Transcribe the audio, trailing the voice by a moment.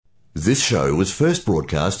This show was first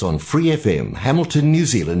broadcast on Free FM, Hamilton, New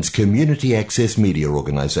Zealand's community access media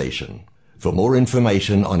organisation. For more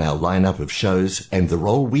information on our lineup of shows and the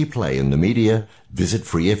role we play in the media, visit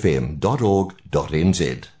freefm.org.nz.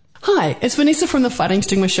 Hi, it's Vanessa from the Fighting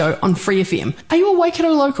Stigma Show on Free FM. Are you a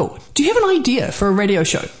Waikato local? Do you have an idea for a radio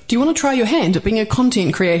show? Do you want to try your hand at being a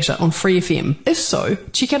content creator on Free FM? If so,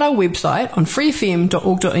 check out our website on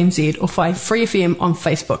freefm.org.nz or find Free FM on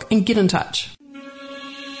Facebook and get in touch.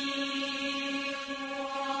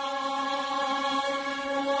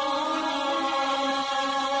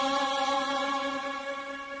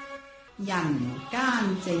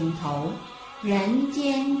人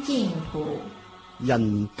間淨土，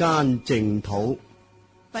人間淨土。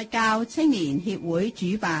佛教青年協會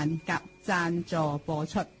主辦及贊助播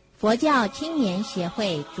出。佛教青年協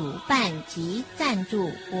會主辦及贊助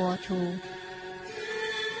播出。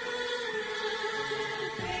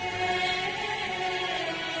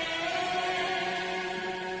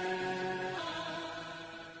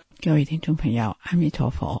各位听众朋友，阿弥陀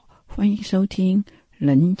佛，欢迎收听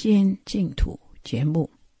人间净土节目。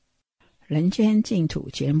人间净土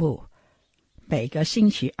节目每个星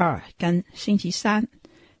期二跟星期三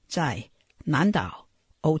在南岛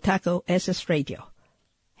Otago SS Radio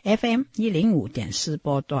FM 105.4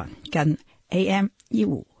波段跟 AM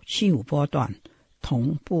 1575波段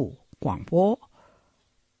同步广播，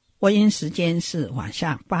播音时间是晚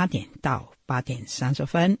上8点到8点30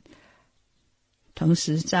分。同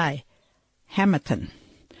时在 Hamilton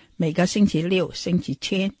每个星期六星期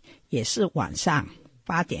天也是晚上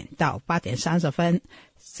8点到8点30分，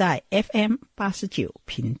在 FM 89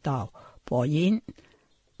频道播音。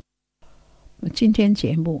今天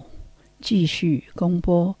节目继续公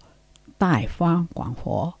播大方广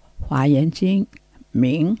佛华严经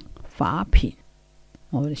明法品。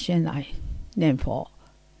我们先来念佛：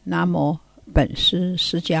南无本师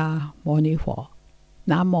释迦牟尼佛，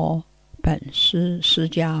南无本师释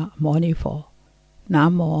迦牟尼佛，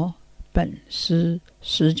南无本师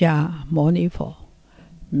释迦牟尼佛。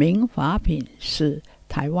明法品是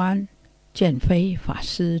台湾建飞法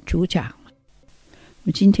师主讲。我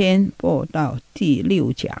们今天播到第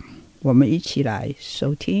6讲，我们一起来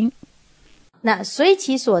收听。那随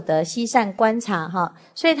其所得悉善观察哈，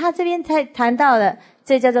所以他这边才谈到了，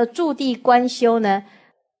这叫做驻地观修呢。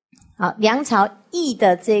好，梁朝义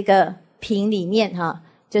的这个品里面哈，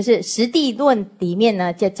就是实地论里面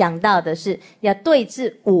呢，就讲到的是要对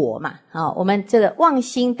治我嘛。好，我们这个妄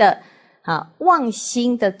心的。好，妄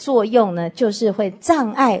心的作用呢，就是会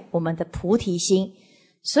障碍我们的菩提心。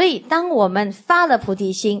所以当我们发了菩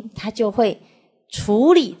提心，它就会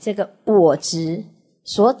处理这个我执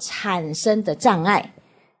所产生的障碍。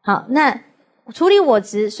好，那处理我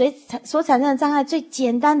执所产生的障碍，最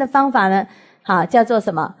简单的方法呢，好，叫做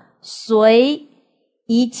什么？随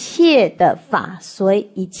一切的法，随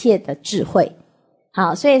一切的智慧。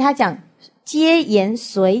好，所以他讲皆言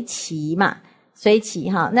随其嘛。随其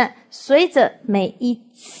哈，那随着每一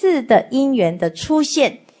次的因缘的出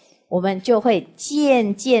现，我们就会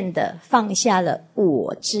渐渐的放下了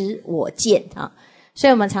我知我见啊。所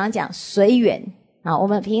以我们常常讲随缘啊，我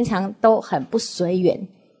们平常都很不随缘，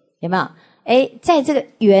有没有？在这个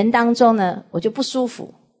缘当中呢，我就不舒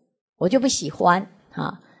服，我就不喜欢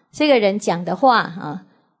啊。这个人讲的话啊，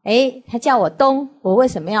他叫我东，我为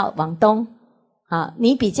什么要往东？啊，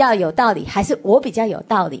你比较有道理，还是我比较有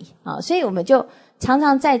道理？啊，所以我们就常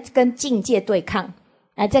常在跟境界对抗，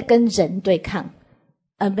在跟人对抗，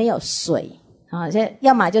而没有随啊。所以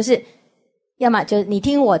要么就是你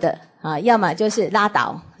听我的啊，要么就是拉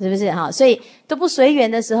倒，是不是哈？所以都不随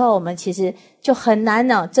缘的时候，我们其实就很难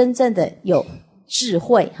真正的有智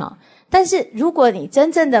慧哈。但是如果你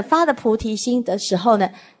真正的发了菩提心的时候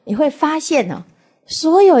呢，你会发现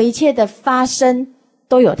所有一切的发生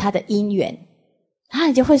都有它的因缘。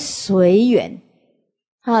你就会随缘。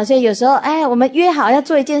好，所以有时候我们约好要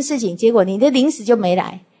做一件事情，结果你的临时就没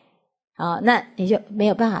来，好，那你就没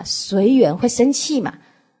有办法随缘，会生气嘛。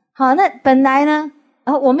好，那本来呢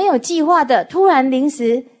我没有计划的，突然临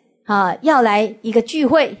时要来一个聚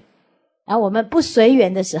会，然后我们不随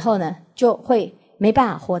缘的时候呢，就会没办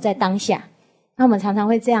法活在当下。那我们常常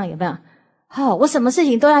会这样，有没有？我什么事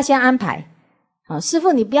情都要先安排。好，师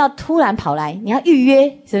父你不要突然跑来，你要预约，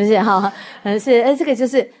是不是哈？是，这个就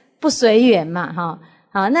是不随缘嘛哈。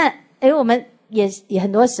好，那我们也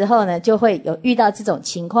很多时候呢，就会有遇到这种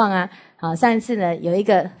情况啊。好，上一次呢有一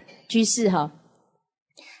个居士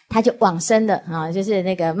他就往生了啊，就是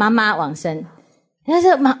那个妈妈往生。但是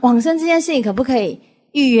往生这件事情可不可以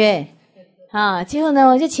预约啊？结果呢，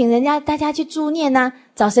我就请大家去助念啊，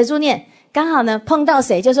找谁助念？刚好呢碰到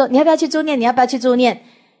谁就说你要不要去助念？你要不要去助念？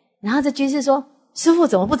然后这居士说师父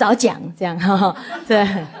怎么不早讲？这样对，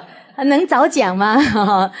能早讲吗？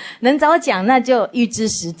能早讲那就预知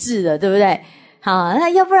时至了，对不对？好，那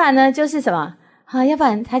要不然呢就是什么？好，要不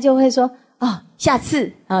然他就会说下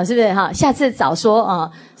次是不是下次早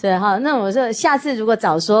说是那我说下次如果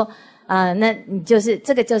早说那你就是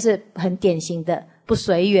这个就是很典型的不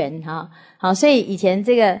随缘好，所以以前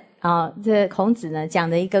这个孔子呢讲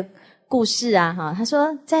的一个故事他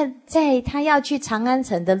说在他要去长安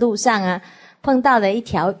城的路上碰到了一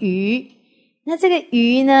条鱼，那这个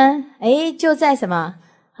鱼呢就在什么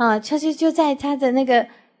就在他的那个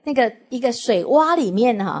一个水洼里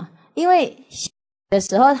面因为的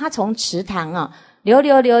时候他从池塘流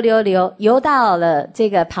游到了这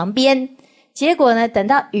个旁边，结果呢等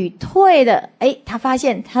到雨退了他发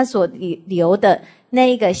现他所流的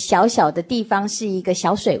那一个小小的地方是一个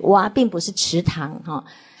小水洼，并不是池塘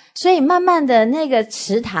所以慢慢的那个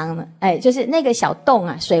池塘就是那个小洞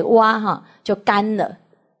水洼就干了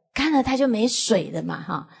它就没水了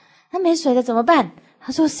嘛那没水了怎么办？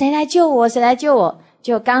他说谁来救我？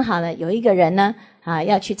就刚好呢有一个人呢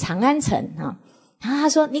要去长安城然后他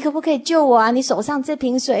说你可不可以救我你手上这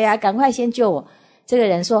瓶水赶快先救我。这个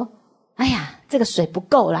人说哎呀这个水不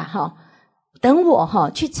够啦等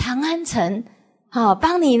我去长安城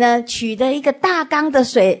帮你呢取得一个大缸的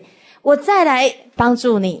水，我再来帮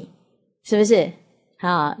助你，是不是？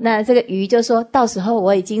那这个鱼就说到时候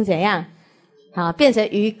我已经怎样变成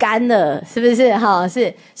鱼干了，是不是？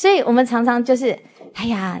是，所以我们常常就是哎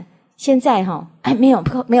呀现在没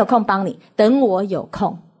有空帮你，等我有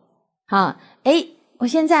空我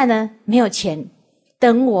现在呢没有钱，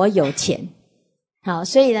等我有钱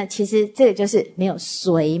所以呢其实这个就是没有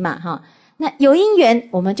随嘛那有因缘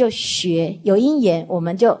我们就学，有因缘我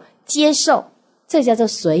们就接受，这叫做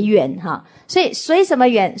随缘所以随什么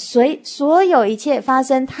缘？随所有一切发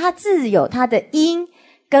生它自有它的因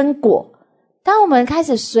跟果。当我们开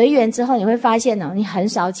始随缘之后，你会发现你很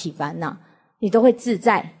少起烦恼，你都会自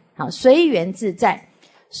在随缘自在，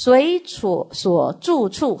随所住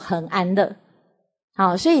处恒安乐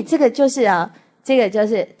所以这个就是这个就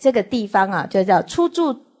是这个地方就叫初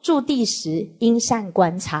住地时应善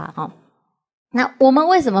观察那我们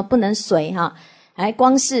为什么不能随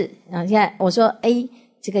光是现在我说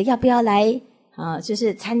这个要不要来就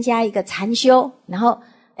是参加一个禅修，然后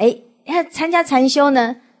要参加禅修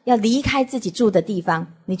呢要离开自己住的地方，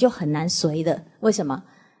你就很难随的。为什么？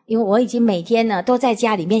因为我已经每天呢都在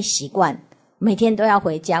家里面习惯，每天都要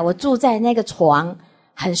回家，我住在那个床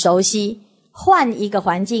很熟悉，换一个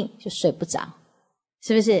环境就睡不着，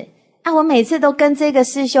是不是我每次都跟这个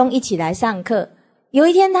师兄一起来上课，有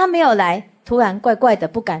一天他没有来，突然怪怪的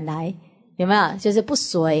不敢来，有没有？就是不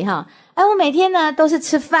随我每天呢都是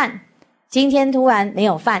吃饭，今天突然没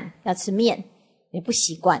有饭要吃面，也不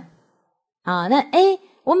习惯那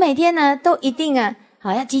我每天呢都一定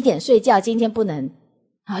要几点睡觉，今天不能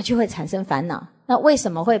就会产生烦恼。那为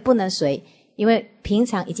什么会不能随？因为平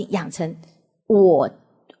常已经养成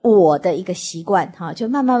我的一个习惯就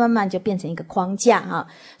慢慢就变成一个框架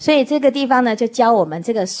所以这个地方呢就教我们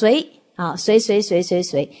这个随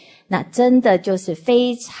那真的就是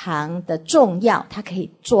非常的重要，它可以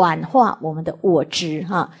转化我们的我执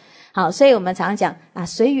好，所以我们常常讲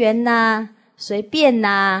随缘啦，随便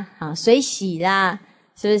啦随喜啦，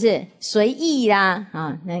是不是随意啦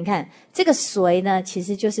那你看这个随呢其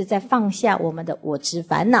实就是在放下我们的我执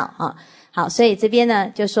烦恼好，所以这边呢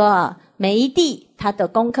就说每一地它的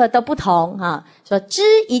功课都不同说知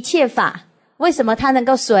一切法，为什么它能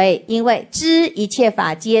够随？因为知一切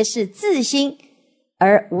法皆是自心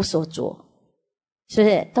而无所着，是不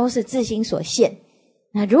是都是自心所现？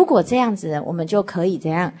那如果这样子呢，我们就可以怎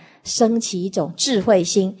样升起一种智慧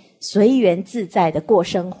心，随缘自在的过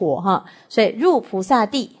生活所以入菩萨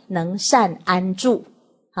地能善安住。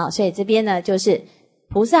好，所以这边呢就是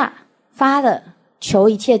菩萨发了求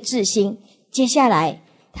一切智心，接下来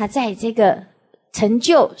他在这个成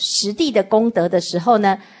就实地的功德的时候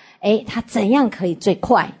呢他怎样可以最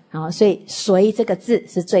快所以随这个字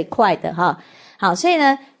是最快的好，所以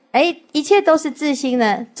呢一切都是自心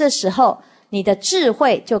呢，这时候你的智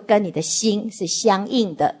慧就跟你的心是相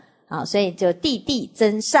应的所以就地地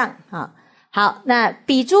增上好，那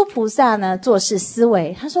比诸菩萨呢做事思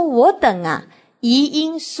维，他说我等宜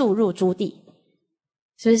应速入诸地，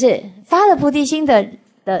是不是发了菩提心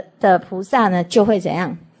的菩萨呢就会怎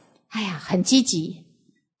样？很积极，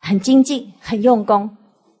很精进，很用功，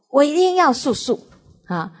我一定要速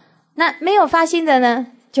那没有发心的呢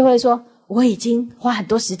就会说我已经花很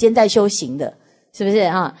多时间在修行了，是不是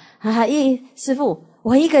师父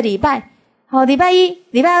我一个礼拜礼拜一、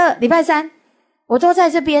礼拜二、礼拜三我都在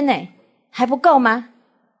这边呢，还不够吗？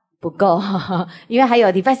不够，因为还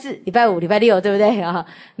有礼拜四、礼拜五、礼拜六，对不对啊？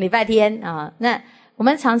礼拜天啊，那我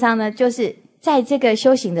们常常呢，就是在这个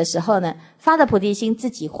修行的时候呢，发的菩提心自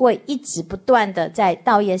己会一直不断的在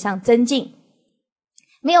道业上增进。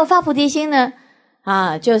没有发菩提心呢，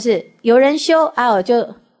就是有人修我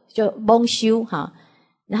就蒙修哈，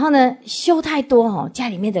然后呢修太多家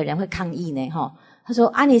里面的人会抗议呢他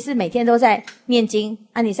说你是每天都在念经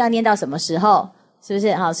你是要念到什么时候？是不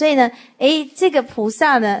是所以呢这个菩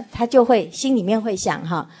萨呢他就会心里面会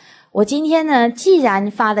想我今天呢既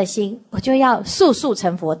然发了心，我就要速速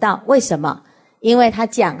成佛道。为什么？因为他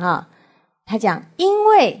讲因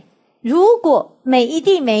为如果每一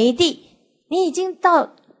地你已经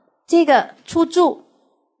到这个初住，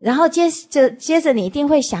然后接着你一定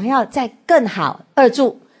会想要再更好二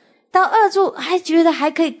住，到二住还觉得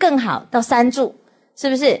还可以更好，到三住，是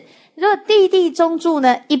不是？如果地中住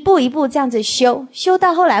呢，一步一步这样子修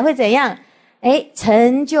到后来会怎样？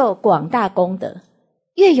成就广大功德，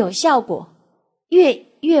越有效果，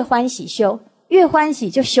越欢喜修，越欢喜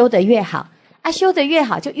就修得越好修得越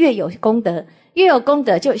好就越有功德，越有功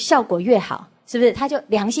德就效果越好，是不是？它就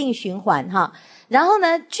良性循环然后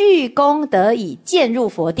呢，具功德以渐入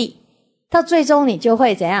佛地，到最终你就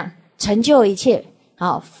会怎样？成就一切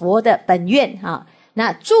佛的本愿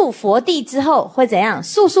那住佛地之后会怎样？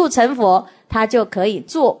速速成佛，他就可以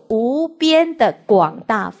做无边的广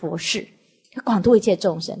大佛事，广度一切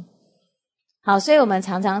众生。好，所以我们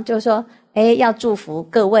常常就说要祝福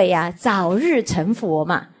各位早日成佛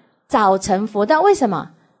嘛，早成佛道。为什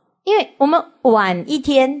么？因为我们晚一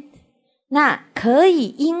天，那可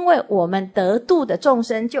以因为我们得度的众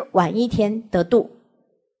生就晚一天得度，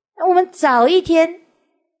我们早一天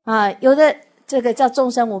有的这个叫众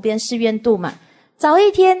生无边誓愿度嘛，早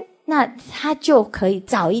一天那他就可以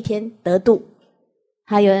早一天得度。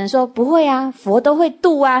有人说不会佛都会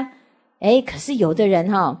度可是有的人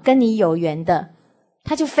跟你有缘的，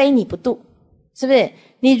他就非你不度，是不是？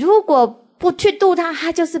你如果不去度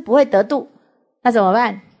他就是不会得度，那怎么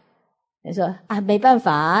办？你说没办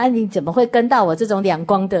法你怎么会跟到我这种两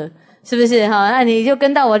光的，是不是那你就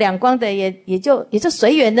跟到我两光的也就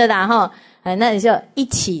随缘的啦那你就一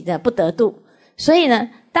起的不得度。所以呢，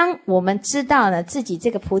当我们知道呢自己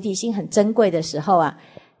这个菩提心很珍贵的时候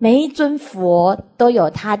每一尊佛都有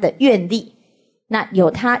他的愿力，那有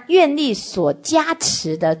他愿力所加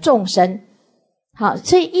持的众生。好，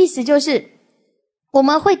所以意思就是我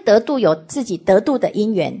们会得度，有自己得度的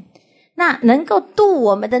因缘。那能够度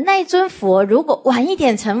我们的那一尊佛，如果晚一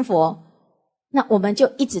点成佛，那我们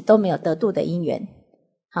就一直都没有得度的因缘。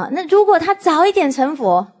好，那如果他早一点成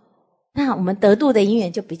佛，那我们得度的因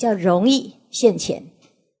缘就比较容易现前。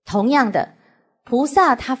同样的，菩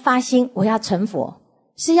萨他发心我要成佛，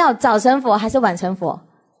是要早成佛还是晚成佛？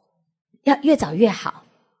要越早越好。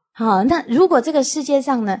好，那如果这个世界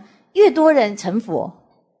上呢越多人成佛，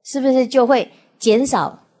是不是就会减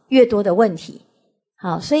少越多的问题？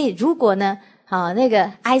好，所以如果呢那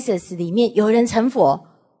个 ISIS 里面有人成佛，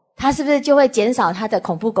他是不是就会减少他的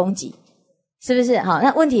恐怖攻击？是不是？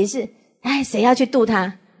那问题是谁要去度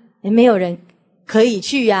他？没有人可以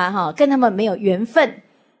去跟他们没有缘分。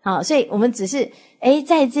好，所以我们只是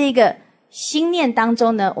在这个心念当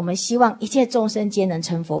中呢，我们希望一切众生皆能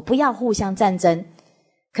成佛，不要互相战争。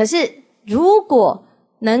可是如果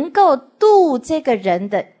能够度这个人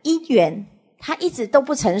的因缘，他一直都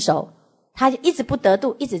不成熟，他就一直不得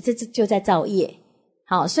度，一直就在造业。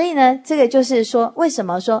好，所以呢这个就是说为什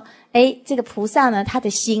么说这个菩萨呢他的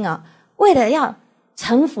心为了要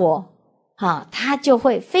成佛他就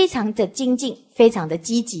会非常的精进，非常的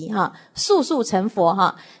积极速速成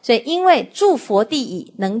佛所以因为住佛地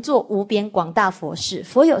已，能做无边广大佛事。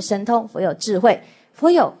佛有神通，佛有智慧，佛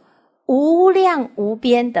有无量无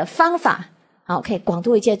边的方法可以广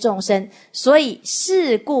度一切众生。所以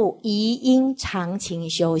是故宜应常勤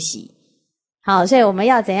修习。好，所以我们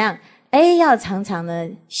要怎样？要常常呢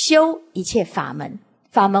修一切法门，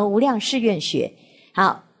法门无量誓愿学。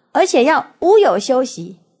好，而且要无有修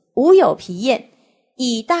习，无有疲厌，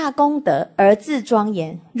以大功德而自庄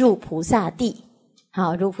严，入菩萨地。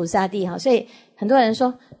好，入菩萨地。好，所以很多人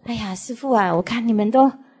说师父我看你们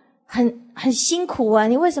都很辛苦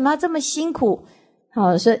你为什么要这么辛苦？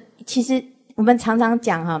好，所以其实我们常常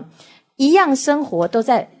讲一样生活都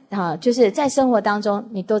在就是在生活当中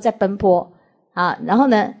你都在奔波然后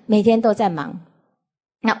呢每天都在忙，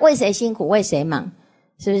那为谁辛苦为谁忙？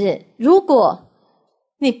是不是？如果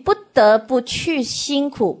你不得不去辛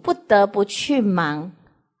苦，不得不去忙，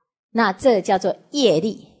那这叫做业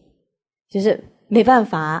力，就是没办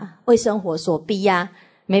法为生活所逼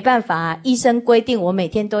没办法医生规定我每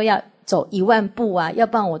天都要走1万步要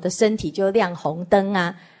不然我的身体就亮红灯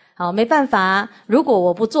好，没办法，如果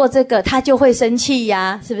我不做这个，他就会生气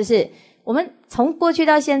呀，是不是？我们从过去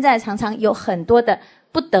到现在，常常有很多的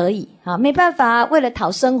不得已啊，没办法，为了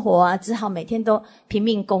讨生活啊，只好每天都拼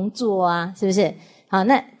命工作啊，是不是？好，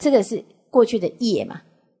那这个是过去的业嘛。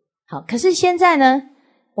好，可是现在呢，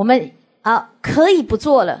我们可以不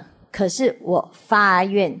做了，可是我发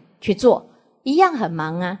愿去做，一样很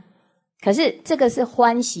忙啊。可是这个是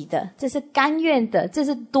欢喜的，这是甘愿的，这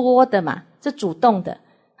是多的嘛，这主动的。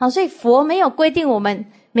好，所以佛没有规定我们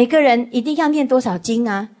每个人一定要念多少经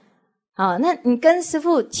啊。好，那你跟师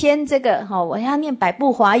父签这个，我要念100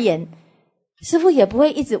部华严，师父也不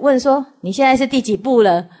会一直问说你现在是第几部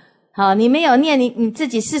了？好，你没有念，你自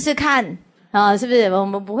己试试看，是不是？我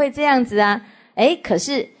们不会这样子啊。可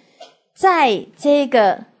是在这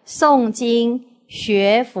个诵经、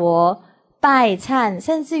学佛、拜忏，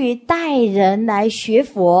甚至于带人来学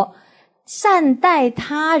佛、善待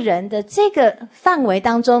他人的这个范围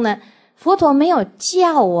当中呢，佛陀没有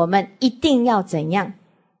叫我们一定要怎样，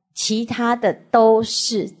其他的都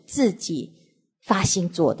是自己发心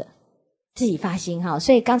做的，自己发心哈。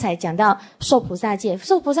所以刚才讲到受菩萨戒，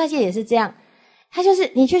受菩萨戒也是这样，它就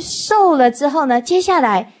是你去受了之后呢，接下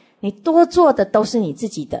来你多做的都是你自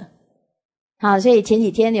己的。好，所以前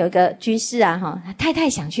几天有一个居士啊，太太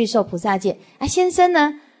想去受菩萨戒啊，先生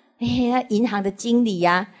呢，银行的经理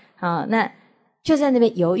啊，那就在那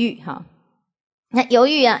边犹豫哈，那犹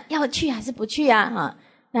豫啊，要去还是不去啊？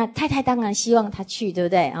那太太当然希望他去，对不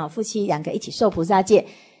对啊？夫妻两个一起受菩萨戒，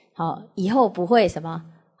好，以后不会什么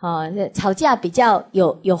吵架比较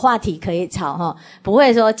有话题可以吵哈，不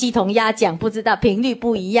会说鸡同鸭讲，不知道频率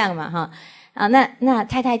不一样嘛哈啊，那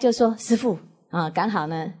太太就说师父啊，刚好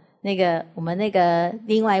呢。我们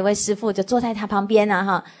另外一位师父就坐在他旁边啊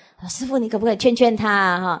哈，师父你可不可以劝劝他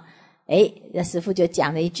啊哈？那师父就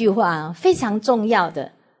讲了一句话非常重要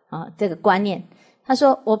的这个观念，他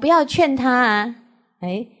说我不要劝他啊，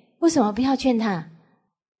为什么不要劝他？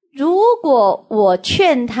如果我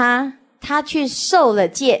劝他，他去受了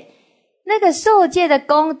戒，那个受戒的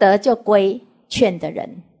功德就归劝的人；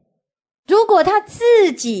如果他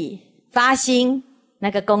自己发心，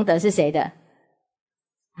那个功德是谁的？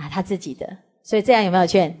他自己的。所以这样有没有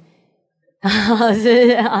劝？是不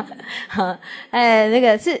是啊？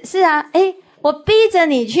是啊，我逼着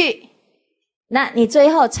你去，那你最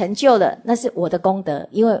后成就了，那是我的功德，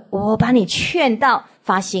因为我把你劝到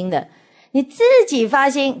发心了。你自己发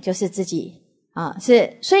心就是自己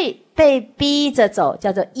是，所以被逼着走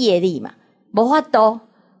叫做业力嘛，没法度。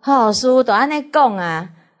师父都这样讲啊，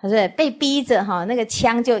是被逼着那个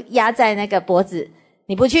枪就压在那个脖子，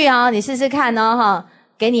你不去你试试看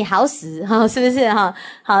给你好死是不是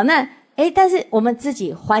好，那但是我们自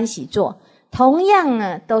己欢喜做，同样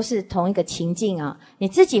呢都是同一个情境你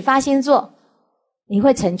自己发心做，你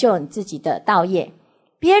会成就你自己的道业；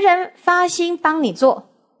别人发心帮你做，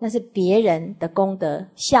那是别人的功德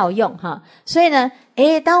效用所以呢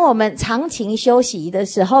当我们常勤修习的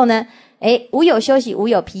时候呢无有休息无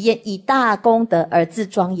有疲厌，以大功德而自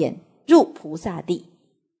庄严，入菩萨地，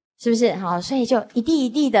是不是所以就一地一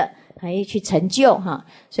地的去成就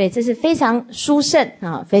所以这是非常殊胜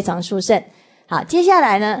非常殊胜。好，接下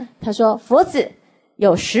来呢他说佛子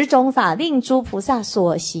有10种法令诸菩萨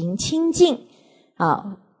所行清净。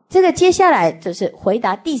好，这个接下来就是回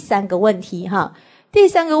答第3个问题第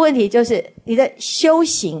3个问题就是你的修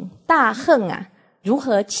行大恨如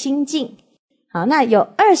何清净。好，那有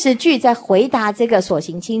20句在回答这个所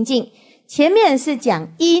行清净，前面是讲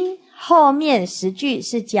因，后面10句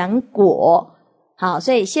是讲果。好，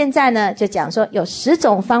所以现在呢就讲说有10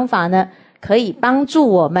种方法呢可以帮助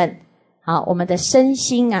我们我们的身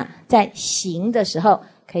心在行的时候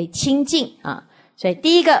可以清净所以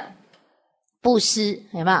第一个布施，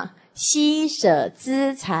有没有？惜舍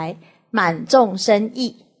资财，满众生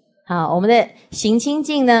意。好，我们的行清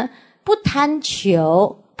净呢不贪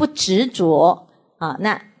求，不执着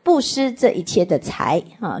那布施这一切的财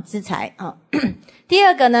资财第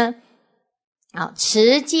二个呢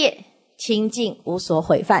持戒清净，无所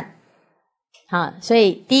毁犯。好，所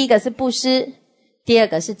以第一个是布施，第二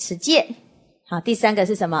个是持戒，第3个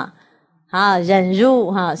是什么？忍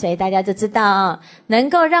辱所以大家就知道能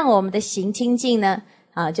够让我们的行清净呢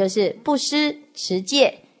就是布施、持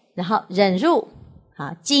戒，然后忍辱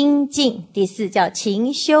精进，第4叫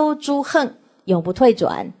勤修诸恨，永不退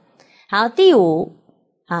转。好，第5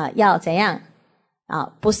要怎样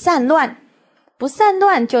不散乱。不散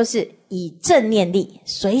乱就是以正念力，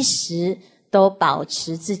随时都保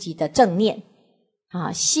持自己的正念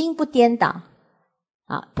心不颠倒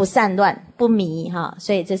不散乱，不迷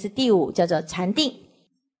所以这是第5，叫做禅定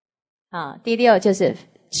第6就是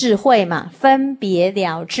智慧嘛，分别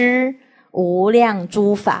了知，无量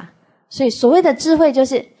诸法。所以所谓的智慧就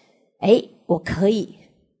是我可以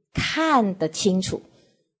看得清楚，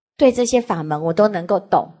对这些法门我都能够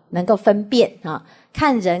懂，能够分辨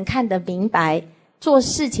看人看得明白，做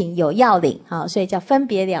事情有要领所以叫分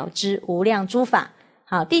别了知无量诸法。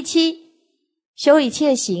好，第七，修一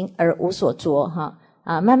切行而无所着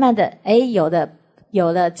慢慢的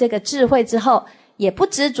有了这个智慧之后，也不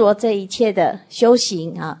执着这一切的修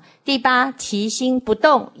行第八，其心不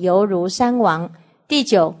动，犹如山王。第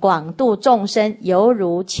九，广度众生，犹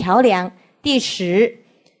如桥梁。第十，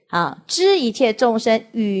知一切众生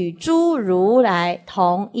与诸如来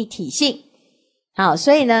同一体性。好，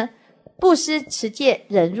所以呢，布施、持戒、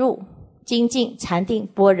忍辱、精进、禅定、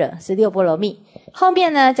般若，16波罗蜜。后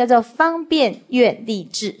面呢叫做方便愿力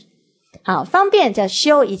智。好，方便叫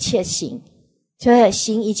修一切行，就是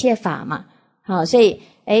行一切法嘛。好，所以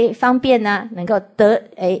方便呢能够得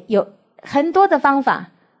有很多的方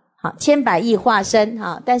法，好，千百亿化身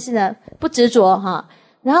但是呢不执着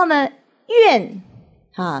然后呢愿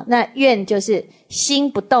那愿就是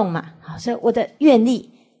心不动嘛。好，所以我的愿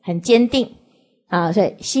力很坚定所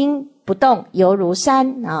以心不动犹如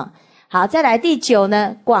山好，再来第九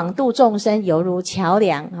呢，广度众生犹如桥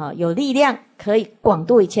梁有力量可以广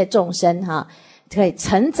度一切众生可以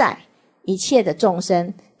承载一切的众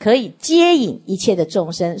生，可以接引一切的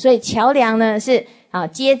众生。所以桥梁呢是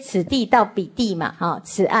接此地到彼地嘛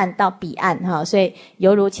此岸到彼岸所以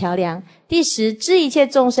犹如桥梁。第十，知一切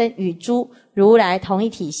众生与诸如来同一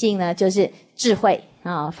体性呢，就是智慧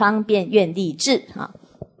方便愿力智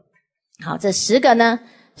好，这10个呢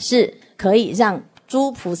是可以让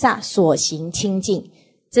诸菩萨所行清净，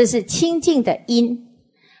这是清净的因。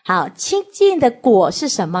好，清净的果是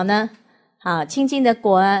什么呢？好，清净的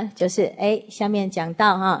果呢就是下面讲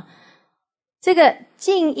到这个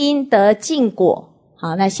净因得净果。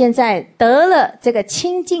好，那现在得了这个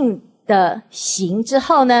清净的行之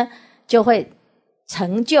后呢，就会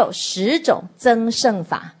成就10种增胜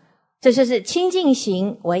法。这就是清净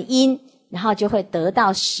行为因，然后就会得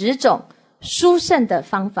到10种殊胜的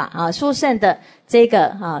方法殊胜的这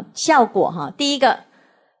个效果第一个，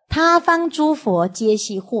他方诸佛皆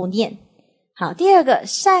悉护念。好，第二个，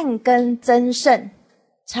善根增胜，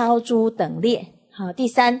超诸等列。好，第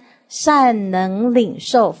三，善能领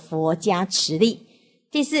受佛加持力。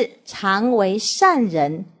第四，常为善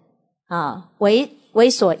人为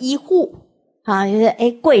所依护就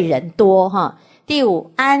是贵人多第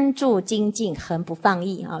五，安住精进，恒不放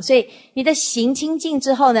逸所以你的行清净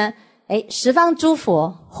之后呢十方诸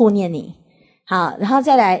佛护念你。好，然后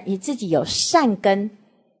再来你自己有善根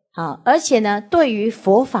好，而且呢对于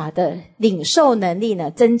佛法的领受能力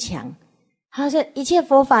呢增强。好，这一切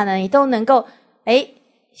佛法呢你都能够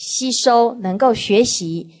吸收，能够学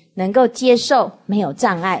习，能够接受，没有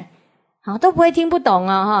障碍。好，都不会听不懂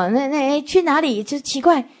那去哪里就奇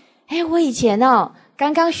怪我以前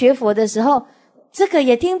刚刚学佛的时候，这个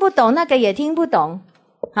也听不懂，那个也听不懂。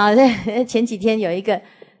好，前几天有一个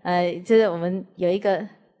就是我们有一个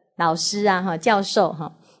老师教授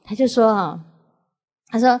他就说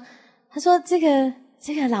他说这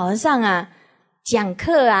个老和尚讲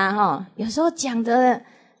课有时候讲的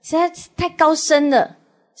实在太高深了，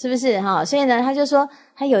是不是所以呢他就说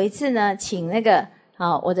他有一次呢请那个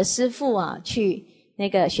我的师父去那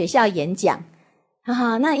个学校演讲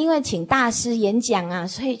那因为请大师演讲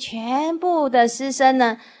所以全部的师生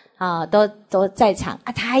呢都在场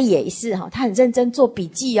他也是他很认真做笔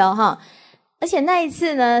记而且那一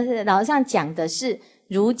次呢老和尚讲的是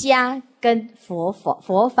儒家跟佛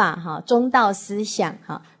法中道思想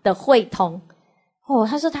的汇通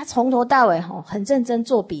他说他从头到尾很认真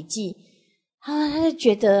做笔记他就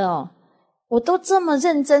觉得我都这么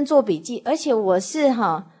认真做笔记，而且我是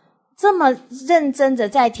这么认真的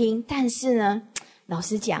在听，但是呢老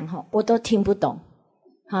实讲我都听不懂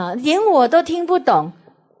连我都听不懂，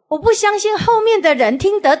我不相信后面的人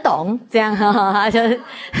听得懂，这样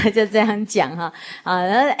就这样讲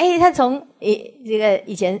然后他从这个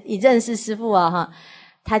以前一认识师父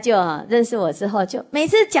他就认识我之后，就每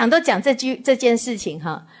次讲都讲这件事情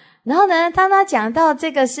然后呢当他讲到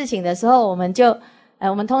这个事情的时候，我们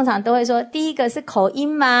通常都会说第一个是口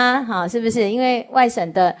音吗是不是？因为外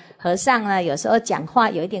省的和尚呢有时候讲话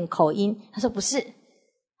有一点口音，他说不是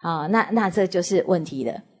那这就是问题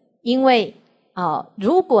了。因为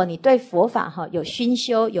如果你对佛法有熏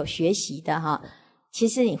修有学习的其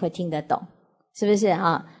实你会听得懂，是不是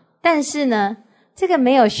但是呢这个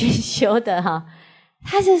没有熏修的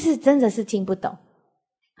他就是真的是听不懂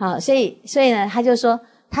所以呢他就说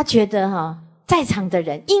他觉得在场的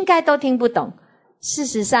人应该都听不懂，事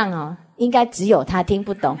实上应该只有他听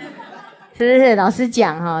不懂是不是？老实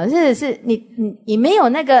讲哈，是你没有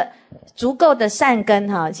那个足够的善根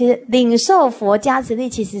哈，其实领受佛加持力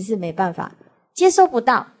其实是没办法接收不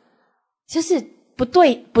到，就是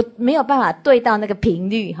没有办法对到那个频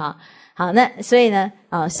率哈。好，那所以呢，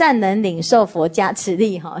善能领受佛加持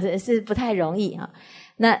力哈，是不太容易哈。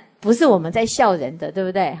那不是我们在笑人的，对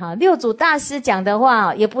不对？哈，六祖大师讲的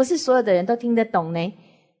话，也不是所有的人都听得懂呢，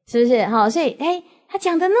是不是？哈，所以他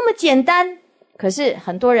讲的那么简单，可是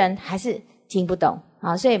很多人还是听不懂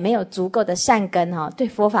啊，所以没有足够的善根哈，对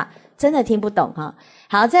佛法真的听不懂哈。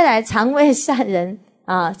好，再来常为善人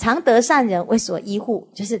啊，常得善人为所依护，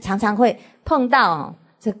就是常常会碰到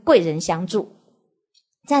这贵人相助。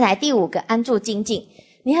再来第5个安住精进，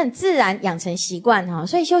你很自然养成习惯哈，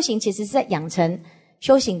所以修行其实是在养成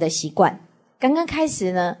修行的习惯。刚刚开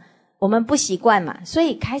始呢，我们不习惯嘛，所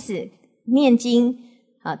以开始念经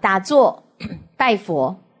啊、打坐、拜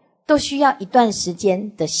佛，都需要一段时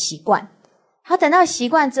间的习惯。好，等到习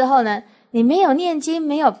惯之后呢，你没有念经，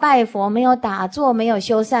没有拜佛，没有打坐，没有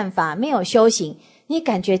修善法，没有修行，你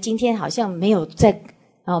感觉今天好像没有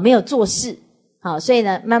没有做事。好，所以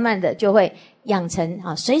呢，慢慢的就会养成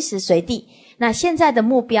随时随地。那现在的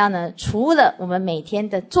目标呢，除了我们每天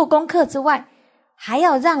的做功课之外，还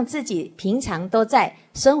要让自己平常都在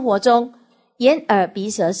生活中眼耳鼻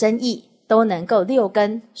舌身意都能够6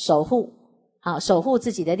根守护，好，守护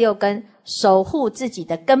自己的6根，守护自己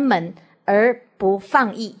的根门而不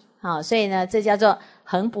放逸。好，所以呢，这叫做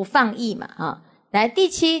恒不放逸嘛。来，第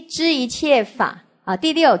7知一切法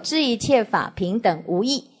第6知一切法平等无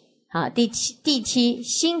异。好，第七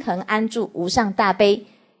心恒安住无上大悲。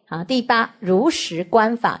好，第8如实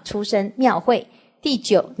观法出生妙慧。第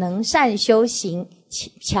9能善修行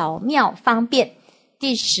巧妙方便。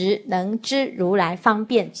第10能知如来方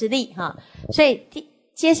便之力哈。所以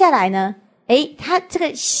接下来呢，他这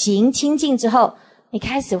个行清净之后，你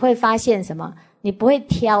开始会发现什么？你不会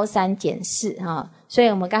挑三拣四哈。所以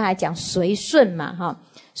我们刚才讲随顺嘛哈，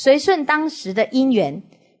随顺当时的因缘。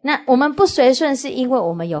那我们不随顺是因为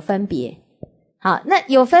我们有分别。好，那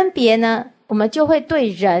有分别呢，我们就会对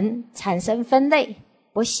人产生分类，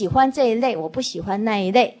我喜欢这一类，我不喜欢那一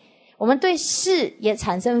类。我们对事也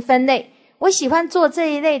产生分类，我喜欢做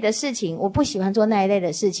这一类的事情，我不喜欢做那一类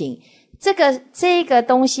的事情。这个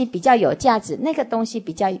东西比较有价值，那个东西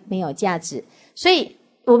比较没有价值。所以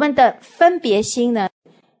我们的分别心呢，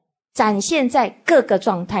展现在各个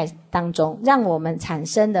状态当中，让我们产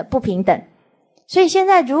生的不平等。所以现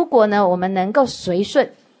在如果呢，我们能够随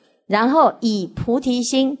顺，然后以菩提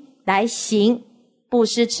心来行布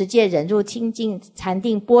施、持戒、忍辱、清净、禅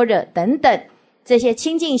定、般若等等这些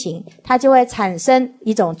清净行，它就会产生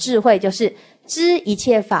一种智慧，就是知一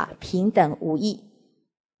切法平等无异。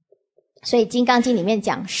所以《金刚经》里面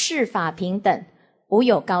讲世法平等，无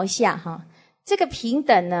有高下哈。这个平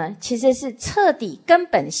等呢，其实是彻底根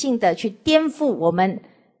本性的去颠覆我们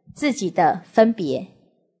自己的分别。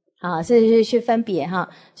是去分别哈。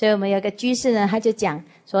所以我们有个居士呢，他就讲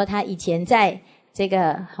说他以前在这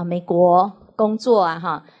个美国工作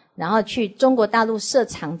哈，然后去中国大陆设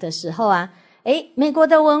厂的时候美国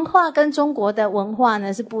的文化跟中国的文化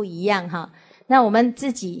呢是不一样哈。那我们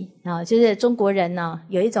自己就是中国人呢，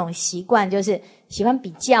有一种习惯，就是喜欢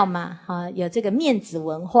比较嘛有这个面子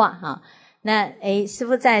文化哈。那师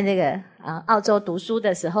父在这个澳洲读书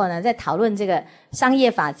的时候呢，在讨论这个商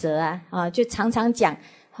业法则就常常讲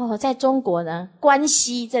在中国呢，关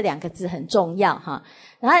系这2个字很重要哈。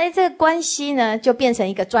然后这个关系呢，就变成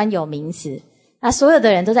一个专有名词。那所有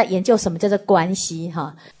的人都在研究什么叫做关系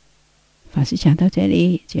哈。法师讲到这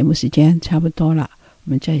里，节目时间差不多了，我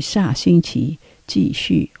们在下星期继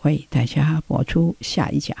续为大家播出下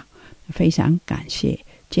一讲。非常感谢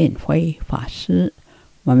建辉法师，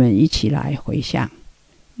我们一起来回向：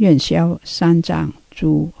愿消三障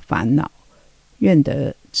诸烦恼，愿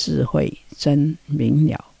得智慧真明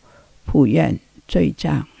了，普愿罪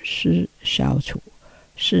障失消除，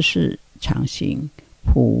世世常行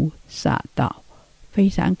菩萨道。非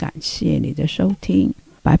常感谢你的收听，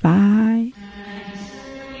拜拜。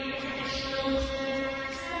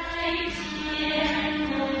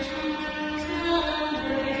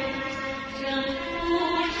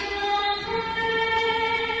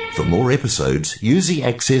For more episodes, use the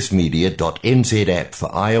accessmedia.nz app for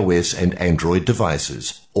iOS and Android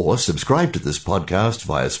devices, or subscribe to this podcast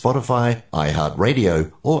via Spotify,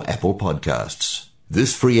 iHeartRadio, or Apple Podcasts.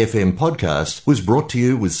 This Free FM podcast was brought to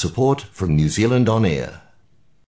you with support from New Zealand On Air.